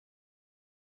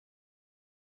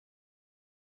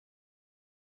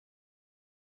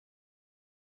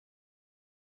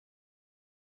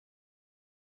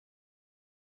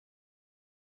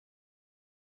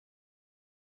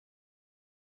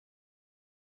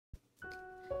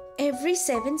every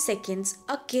 7 seconds,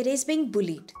 a kid is being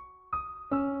bullied.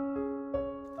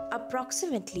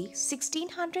 Approximately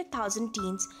 1,600,000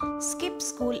 teens skip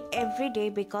school every day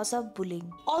because of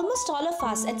bullying. Almost all of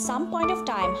us at some point of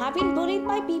time have been bullied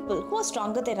by people who are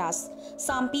stronger than us.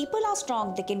 Some people are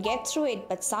strong, they can get through it,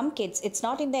 but some kids, it's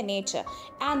not in their nature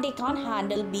and they can't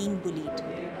handle being bullied.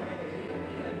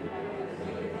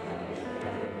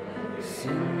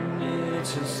 Sing me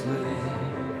to sleep,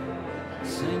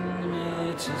 sing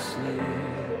me to sleep.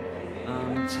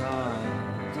 I'm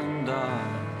tired and I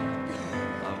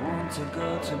want to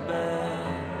go to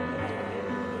bed.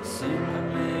 Sing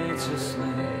me to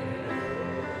sleep,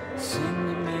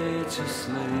 sing me to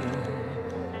sleep.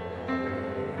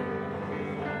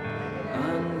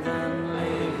 And then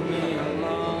leave me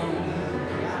alone.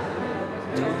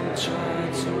 Don't try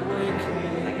to wake me.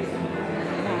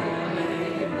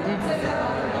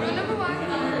 Rule number one.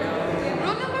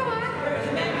 Rule number one.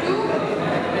 2,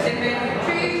 3,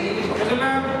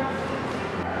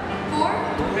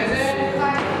 4,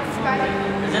 5,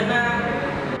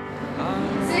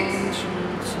 6.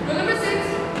 Rule number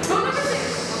 6. Rule number 6.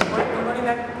 Good morning,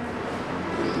 ma'am.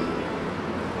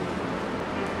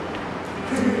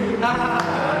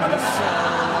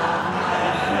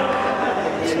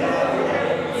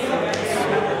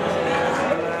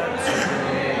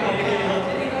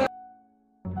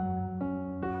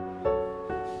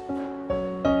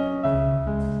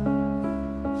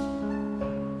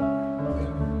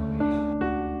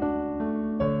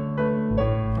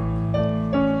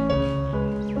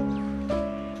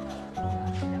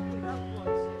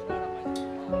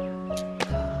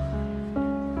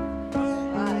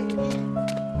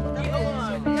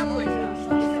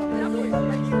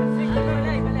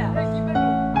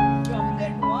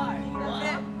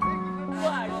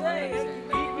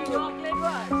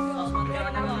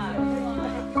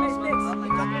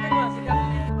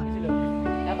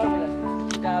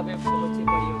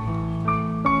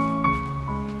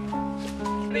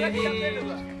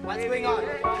 What's going on?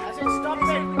 I said stop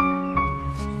it!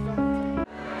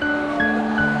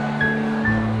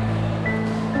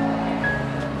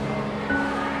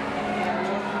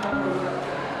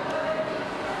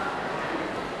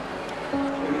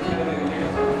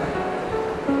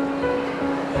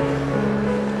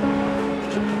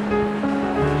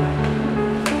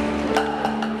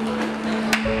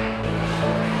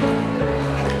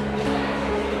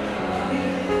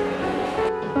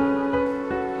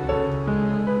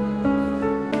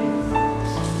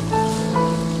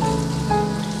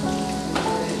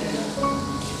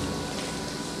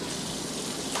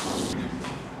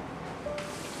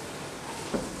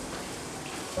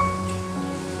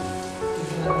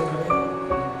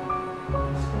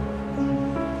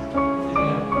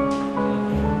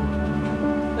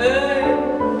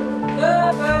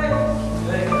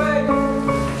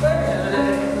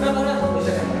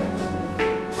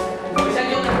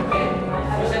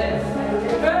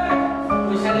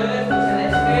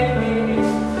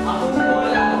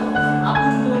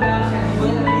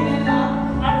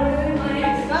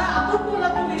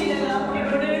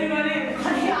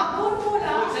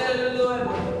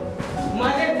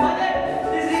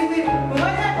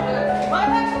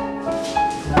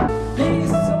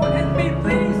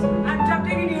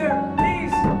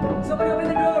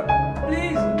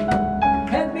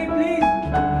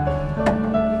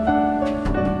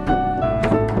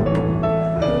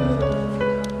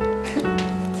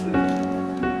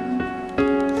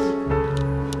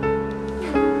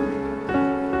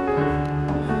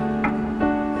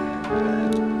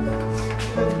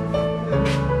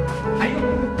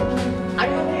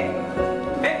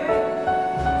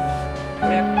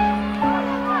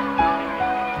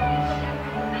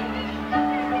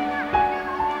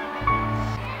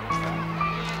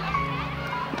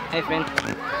 Hey friend,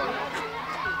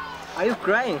 are you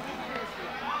crying?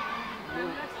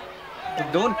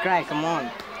 Don't cry, come on.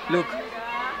 Look,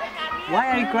 why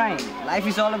are you crying? Life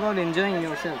is all about enjoying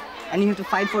yourself and you have to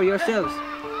fight for yourselves.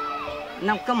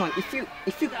 Now come on, if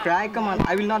you cry, come on,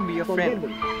 I will not be your friend.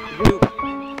 Look,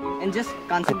 and just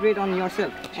concentrate on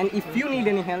yourself. And if you need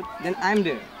any help, then I'm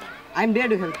there. I'm there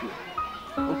to help you.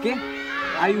 Okay?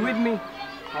 Are you with me?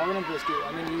 How can I trust you?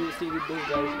 I mean, you stay with those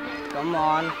guys. Come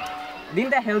on.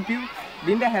 Didn't I help you?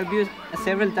 Didn't I help you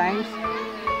several times?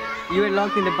 You were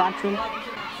locked in the bathroom.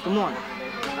 Come on.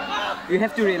 You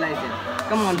have to realize that.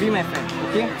 Come on, be my friend,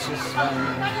 okay?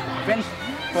 Friends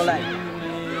for life.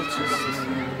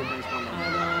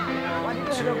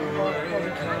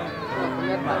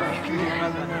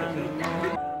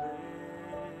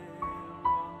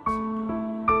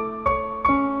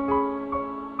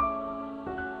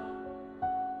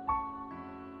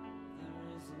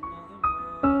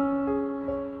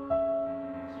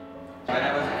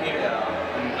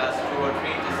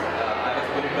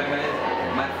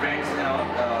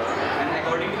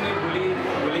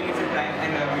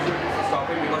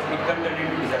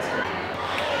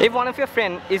 If one of your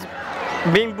friend is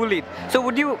being bullied, so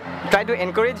would you try to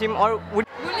encourage him, or would...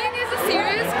 Bullying is a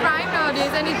serious crime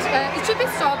nowadays, and it should be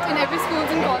stopped in every schools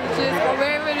and colleges or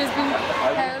wherever it is being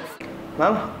held.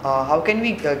 Ma'am, how can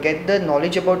we get the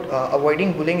knowledge about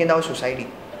avoiding bullying in our society?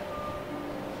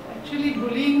 Actually,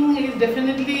 bullying is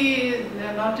definitely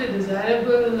not a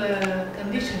desirable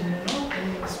condition,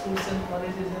 in schools and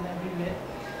colleges and everywhere.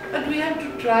 But we have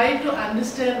to try to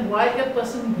understand why a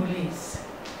person bullies.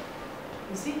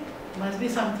 You see, must be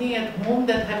something at home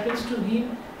that happens to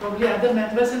him. Probably other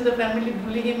members in the family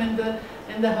bully him in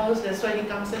the house. That's why he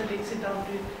comes and takes it out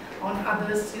on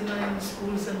others, in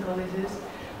schools and colleges.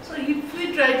 So if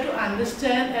we try to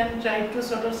understand and try to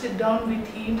sort of sit down with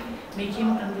him, make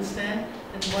him understand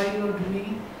that why you are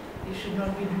doing, you should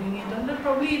not be doing it, and then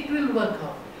probably it will work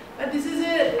out. But this is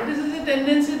a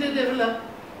tendency they develop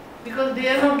because they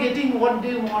are not getting what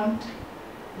they want,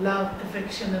 love,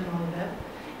 affection and all that.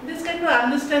 This kind of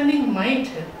understanding might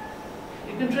help.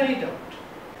 You can try it out.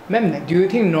 Ma'am, do you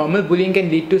think normal bullying can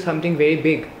lead to something very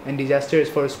big and disastrous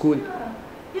for a school?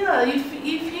 Yeah,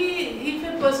 if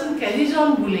a person carries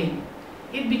on bullying,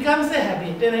 it becomes a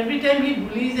habit, and every time he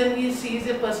bullies and he sees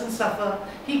a person suffer,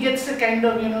 he gets a kind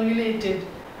of elated.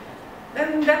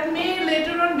 And that may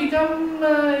later on become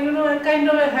a kind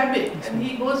of a habit, and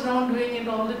he goes around doing it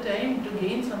all the time to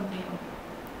gain something.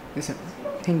 Yes, sir.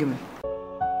 Thank you, ma'am.